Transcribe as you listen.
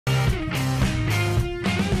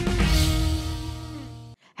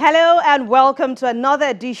Hello and welcome to another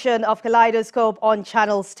edition of Kaleidoscope on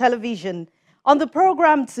Channels Television. On the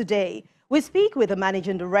program today, we speak with the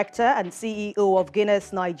Managing Director and CEO of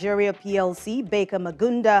Guinness Nigeria PLC, Baker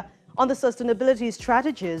Magunda, on the sustainability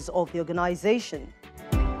strategies of the organization.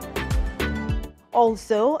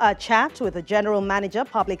 Also, a chat with the General Manager,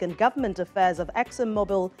 Public and Government Affairs of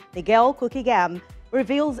ExxonMobil, Miguel Kukigam,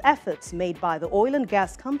 reveals efforts made by the oil and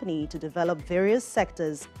gas company to develop various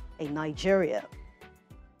sectors in Nigeria.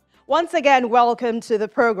 Once again, welcome to the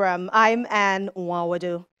program. I'm Anne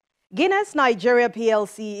Nwawadu. Guinness Nigeria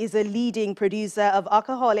PLC is a leading producer of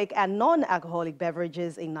alcoholic and non-alcoholic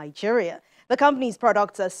beverages in Nigeria. The company's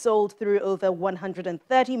products are sold through over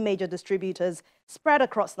 130 major distributors spread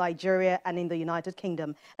across Nigeria and in the United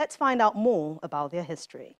Kingdom. Let's find out more about their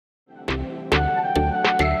history.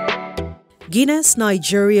 Guinness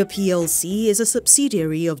Nigeria PLC is a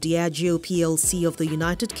subsidiary of Diageo PLC of the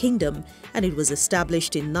United Kingdom, and it was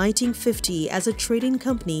established in 1950 as a trading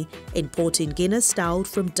company importing Guinness Stout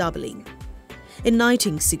from Dublin. In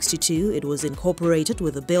 1962, it was incorporated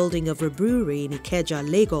with the building of a brewery in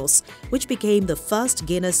Ikeja, Lagos, which became the first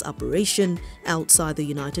Guinness operation outside the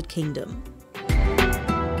United Kingdom.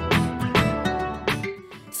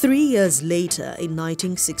 3 years later, in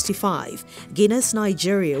 1965, Guinness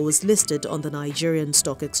Nigeria was listed on the Nigerian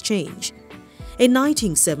Stock Exchange. In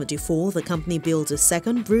 1974, the company built a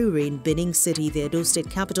second brewery in Benin City, the Edo State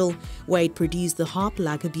capital, where it produced the Harp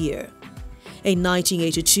Lager beer. In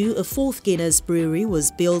 1982, a fourth Guinness brewery was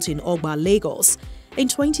built in Ogba, Lagos. In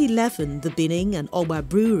 2011, the Benin and Ogba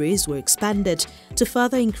breweries were expanded to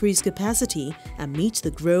further increase capacity and meet the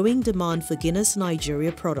growing demand for Guinness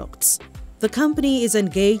Nigeria products. The company is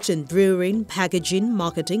engaged in brewing, packaging,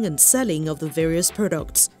 marketing and selling of the various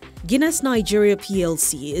products. Guinness Nigeria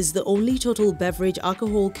PLC is the only total beverage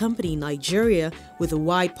alcohol company in Nigeria with a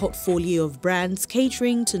wide portfolio of brands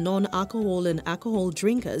catering to non-alcohol and alcohol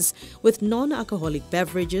drinkers with non-alcoholic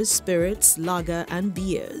beverages, spirits, lager and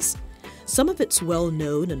beers. Some of its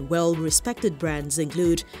well-known and well-respected brands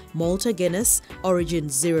include Malta Guinness, Origin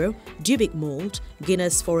Zero, Dubic Malt,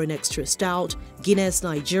 Guinness Foreign Extra Stout. Guinness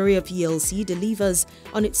Nigeria PLC delivers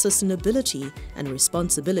on its sustainability and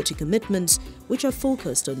responsibility commitments, which are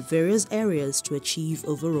focused on various areas to achieve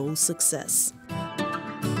overall success.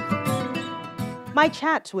 My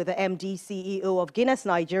chat with the MD CEO of Guinness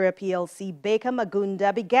Nigeria PLC, Baker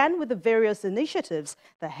Magunda, began with the various initiatives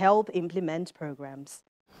that help implement programs.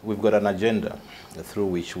 We've got an agenda through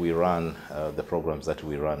which we run the programs that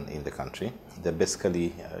we run in the country. They're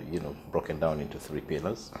basically, broken down into three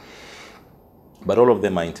pillars. But all of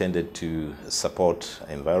them are intended to support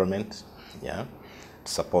environment,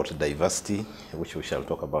 support diversity, which we shall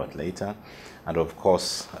talk about later, and of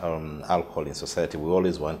course, alcohol in society. We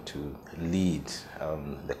always want to lead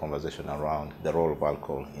the conversation around the role of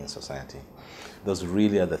alcohol in society. Those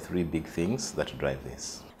really are the three big things that drive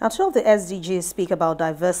this. Now, two of the SDGs speak about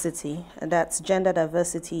diversity, and that's gender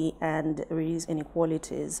diversity and reduce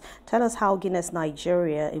inequalities. Tell us how Guinness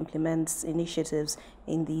Nigeria implements initiatives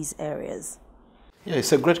in these areas. Yeah,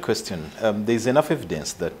 it's a great question. There's enough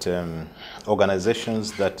evidence that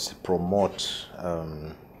organizations that promote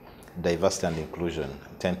diversity and inclusion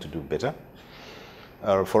tend to do better.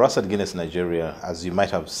 For us at Guinness Nigeria, as you might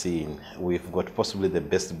have seen, we've got possibly the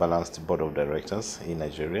best balanced board of directors in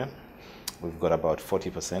Nigeria. We've got about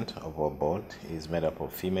 40% of our board is made up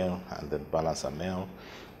of female and the balance are male.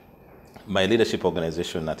 My leadership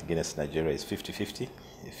organization at Guinness Nigeria is 50-50,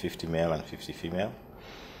 50 male and 50 female.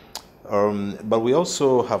 But we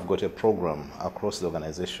also have got a program across the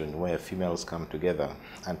organization where females come together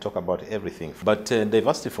and talk about everything. But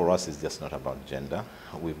diversity for us is just not about gender.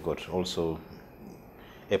 We've got also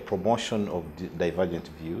a promotion of divergent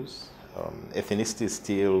views. Ethnicity is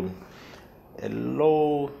still a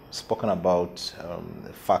low spoken about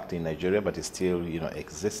fact in Nigeria, but it still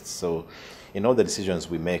exists. So in all the decisions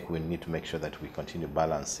we make, we need to make sure that we continue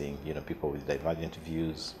balancing people with divergent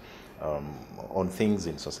views on things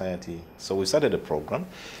in society. So we started a program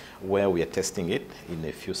where we are testing it in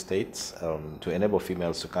a few states to enable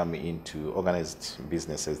females to come into organized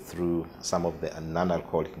businesses through some of the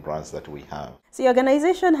non-alcoholic brands that we have. So the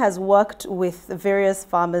organization has worked with various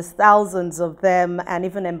farmers, thousands of them, and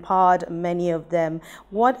even empowered many of them.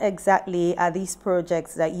 What exactly are these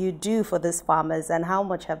projects that you do for these farmers, and how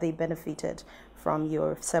much have they benefited from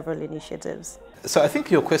your several initiatives? So I think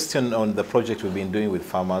your question on the project we've been doing with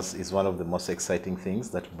farmers is one of the most exciting things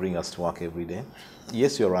that bring us to work every day.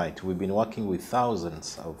 Yes, you're right. We've been working with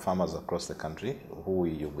thousands of farmers across the country who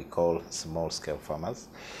we call small-scale farmers.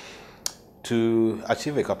 To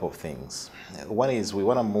achieve a couple of things. One is we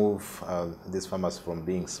want to move these farmers from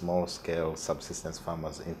being small-scale subsistence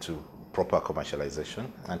farmers into proper commercialization.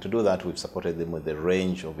 And to do that, we've supported them with a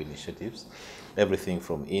range of initiatives, everything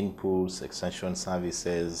from inputs, extension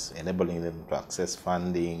services, enabling them to access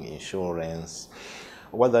funding, insurance.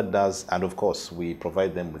 What that does, and of course, we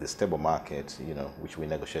provide them with a stable market, which we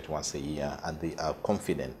negotiate once a year, and they are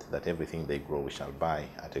confident that everything they grow we shall buy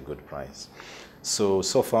at a good price. So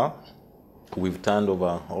far, we've turned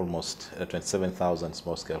over almost 27,000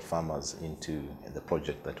 small-scale farmers into the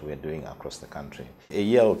project that we're doing across the country. A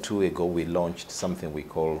year or two ago, we launched something we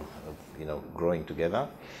call, Growing Together.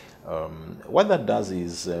 What that does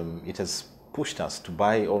is it has pushed us to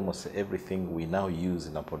buy almost everything we now use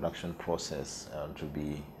in our production process to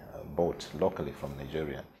be bought locally from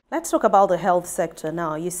Nigeria. Let's talk about the health sector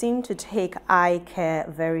now. You seem to take eye care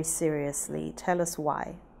very seriously. Tell us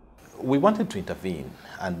why. We wanted to intervene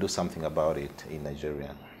and do something about it in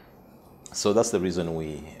Nigeria. So that's the reason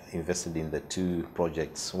we invested in the two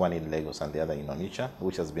projects, one in Lagos and the other in Onitsha,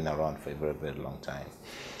 which has been around for a very, very long time.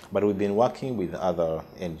 But we've been working with other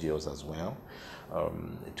NGOs as well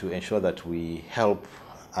to ensure that we help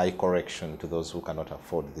eye correction to those who cannot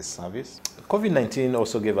afford this service. COVID-19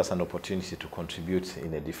 also gave us an opportunity to contribute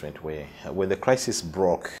in a different way. When the crisis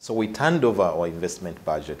broke, so we turned over our investment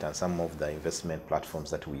budget and some of the investment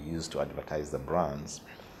platforms that we use to advertise the brands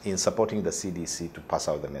in supporting the CDC to pass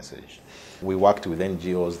out the message. We worked with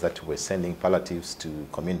NGOs that were sending palliatives to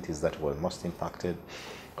communities that were most impacted.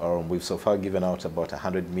 We've so far given out about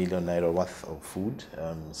 100 million naira worth of food.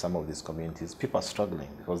 Some of these communities, people are struggling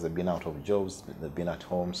because they've been out of jobs, they've been at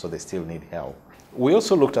home, so they still need help. We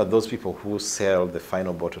also looked at those people who sell the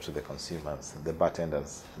final bottle to the consumers, the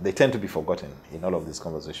bartenders. They tend to be forgotten in all of these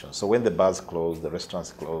conversations. So when the bars close, the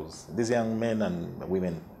restaurants close, these young men and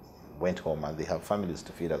women went home and they have families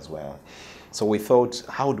to feed as well. So we thought,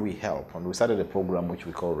 how do we help? And we started a program which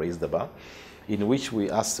we call Raise the Bar, in which we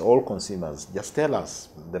asked all consumers, just tell us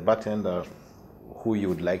the bartender who you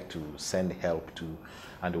would like to send help to,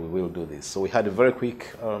 and we will do this. So we had a very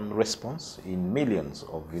quick response in millions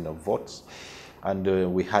of votes,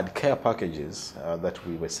 and we had care packages that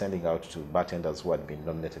we were sending out to bartenders who had been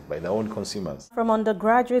nominated by their own consumers. From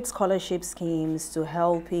undergraduate scholarship schemes to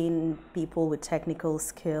helping people with technical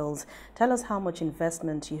skills, tell us how much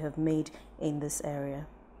investment you have made in this area.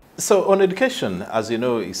 So on education, as you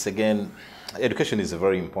know, education is a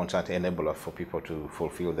very important enabler for people to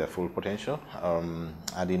fulfill their full potential.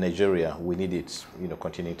 And in Nigeria, we need it,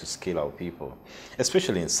 continuing to scale our people,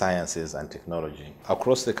 especially in sciences and technology.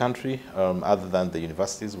 Across the country, other than the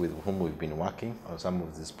universities with whom we've been working on some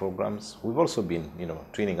of these programs, we've also been,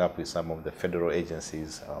 training up with some of the federal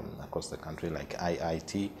agencies across the country, like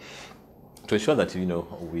IIT, to ensure that,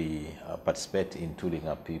 we participate in tooling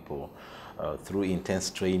up people through intense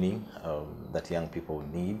training that young people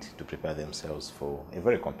need to prepare themselves for a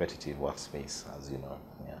very competitive workspace, as you know.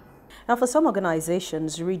 Yeah. Now, for some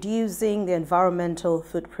organizations, reducing the environmental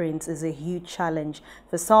footprint is a huge challenge.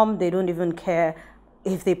 For some, they don't even care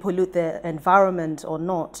if they pollute the environment or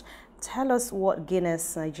not. Tell us what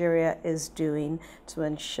Guinness Nigeria is doing to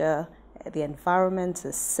ensure the environment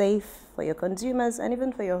is safe for your consumers and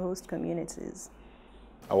even for your host communities.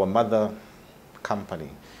 Our mother company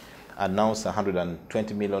announced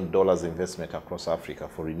 $120 million investment across Africa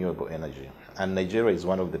for renewable energy. And Nigeria is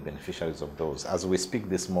one of the beneficiaries of those. As we speak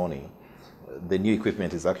this morning, the new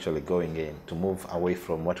equipment is actually going in to move away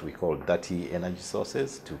from what we call dirty energy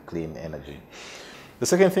sources to clean energy. The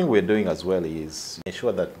second thing we're doing as well is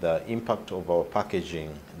ensure that the impact of our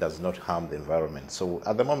packaging does not harm the environment. So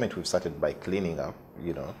at the moment, we've started by cleaning up,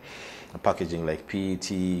 packaging like PET,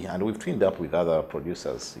 and we've teamed up with other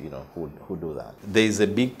producers, who do that. There is a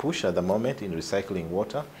big push at the moment in recycling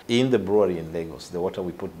water. In the brewery in Lagos, the water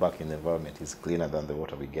we put back in the environment is cleaner than the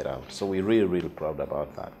water we get out. So we're really, really proud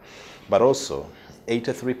about that. But also,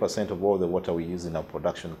 83% of all the water we use in our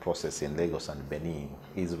production process in Lagos and Benin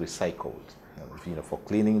is recycled. For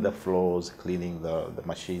cleaning the floors, cleaning the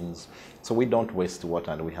machines. So we don't waste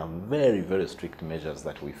water, and we have very, very strict measures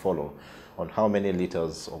that we follow on how many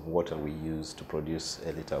liters of water we use to produce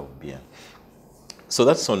a liter of beer. So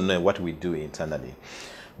that's on what we do internally.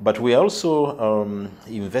 But we are also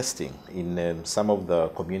investing in some of the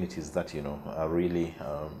communities that, are really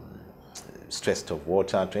stressed of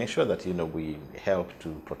water, to ensure that, we help to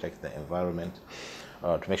protect the environment.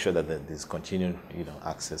 To make sure that there's continued,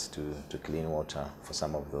 access to clean water for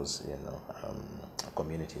some of those,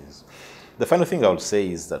 communities. The final thing I would say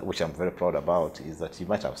is that, which I'm very proud about, is that you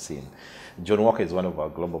might have seen, John Walker is one of our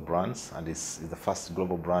global brands, and is the first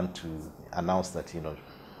global brand to announce that,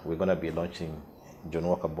 we're going to be launching John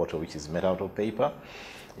Walker bottle, which is made out of paper.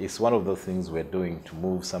 It's one of the things we're doing to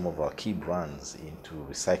move some of our key brands into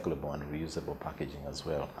recyclable and reusable packaging as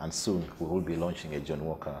well. And soon we will be launching a John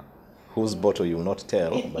Walker whose bottle you will not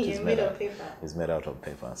tell, but is made out of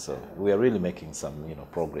paper. So we are really making some,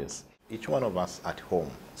 progress. Each one of us at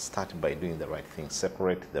home start by doing the right thing,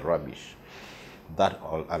 separate the rubbish. That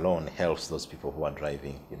all alone helps those people who are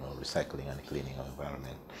driving, recycling and cleaning our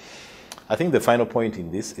environment. I think the final point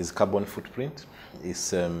in this is carbon footprint.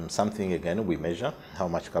 It's something, again, we measure. How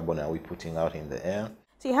much carbon are we putting out in the air?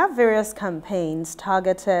 So you have various campaigns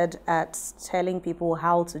targeted at telling people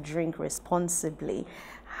how to drink responsibly.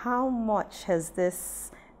 How much has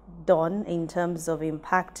this done in terms of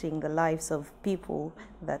impacting the lives of people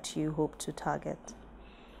that you hope to target?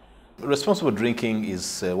 Responsible drinking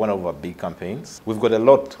is one of our big campaigns. We've got a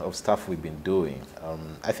lot of stuff we've been doing.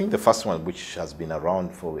 I think the first one, which has been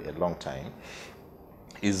around for a long time,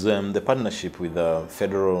 is the partnership with the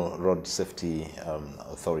Federal Road Safety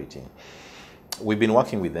Authority. We've been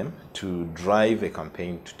working with them to drive a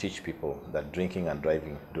campaign to teach people that drinking and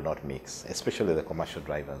driving do not mix, especially the commercial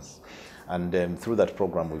drivers. And through that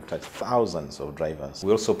program, we've touched thousands of drivers.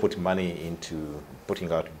 We also put money into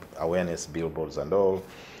putting out awareness billboards and all.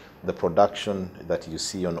 The production that you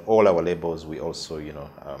see on all our labels, we also,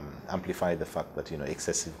 amplify the fact that,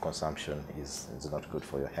 excessive consumption is not good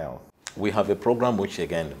for your health. We have a program, which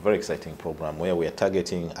again, very exciting program, where we are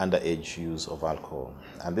targeting underage use of alcohol.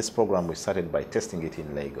 And this program, we started by testing it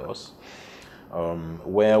in Lagos,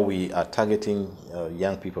 where we are targeting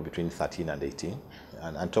young people between 13 and 18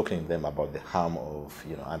 and talking to them about the harm of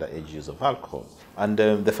underage use of alcohol. And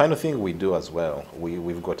the final thing we do as well,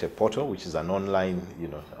 we've got a portal, which is an online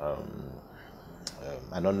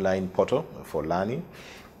portal for learning,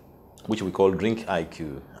 which we call Drink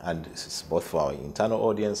IQ, and it's both for our internal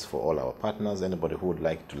audience, for all our partners, anybody who would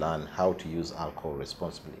like to learn how to use alcohol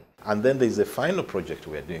responsibly. And then there's a final project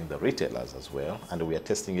we are doing, the retailers as well, and we are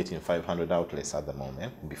testing it in 500 outlets at the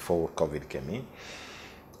moment, before COVID came in,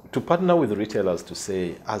 to partner with retailers to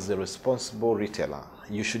say, as a responsible retailer,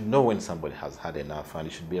 you should know when somebody has had enough, and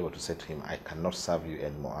you should be able to say to him, I cannot serve you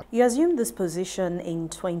anymore. You assumed this position in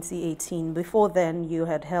 2018. Before then, you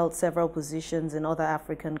had held several positions in other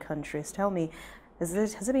African countries. Tell me, has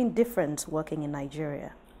it been different working in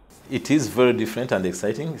Nigeria? It is very different and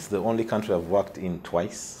exciting. It's the only country I've worked in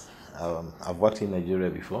twice. I've worked in Nigeria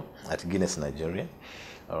before, at Guinness, Nigeria,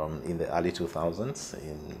 in the early 2000s,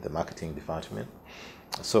 in the marketing department.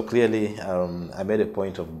 So clearly, I made a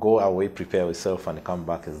point of go away, prepare yourself, and come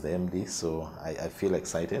back as the MD. So I feel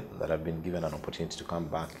excited that I've been given an opportunity to come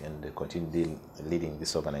back and continue leading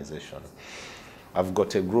this organization. I've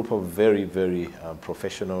got a group of very, very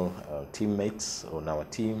professional teammates on our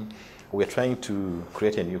team. We're trying to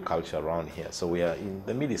create a new culture around here. So we are in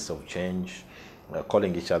the midst of change,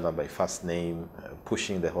 calling each other by first name,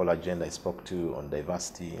 pushing the whole agenda I spoke to on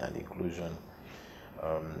diversity and inclusion.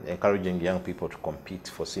 Encouraging young people to compete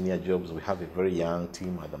for senior jobs. We have a very young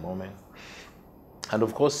team at the moment. And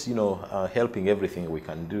of course, helping everything we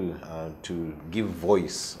can do to give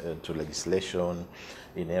voice to legislation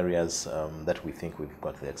in areas that we think we've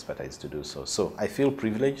got the expertise to do so. So I feel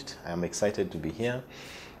privileged. I'm excited to be here.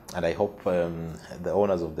 And I hope the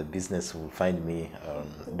owners of the business will find me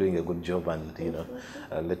doing a good job and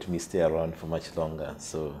let me stay around for much longer.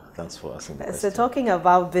 So thanks for asking the question. So talking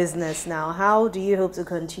about business now, how do you hope to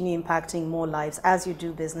continue impacting more lives as you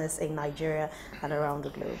do business in Nigeria and around the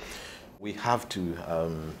globe? We have to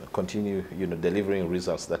continue delivering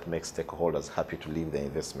results that make stakeholders happy to leave their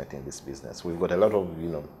investment in this business. We've got a lot of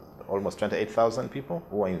almost 28,000 people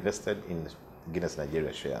who are invested in Guinness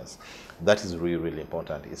Nigeria shares. That is really, really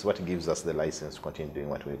important. It's what gives us the license to continue doing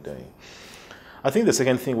what we're doing. I think the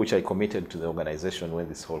second thing which I committed to the organization when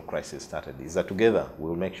this whole crisis started is that together we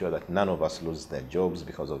will make sure that none of us lose their jobs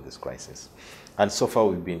because of this crisis. And so far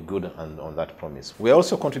we've been good on that promise. We're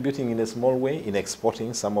also contributing in a small way in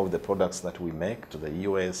exporting some of the products that we make to the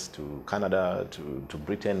US, to Canada, to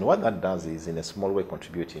Britain. What that does is in a small way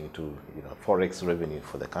contributing to forex revenue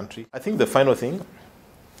for the country. I think the final thing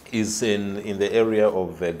is in the area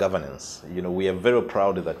of governance. We are very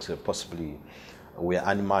proud that possibly we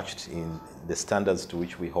are unmatched in the standards to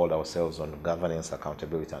which we hold ourselves on governance,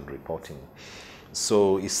 accountability, and reporting.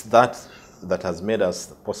 So it's that has made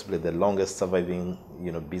us possibly the longest surviving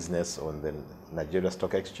business on the Nigeria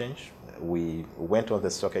Stock Exchange. We went on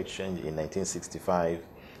the stock exchange in 1965.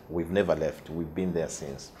 We've never left. We've been there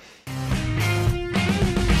since.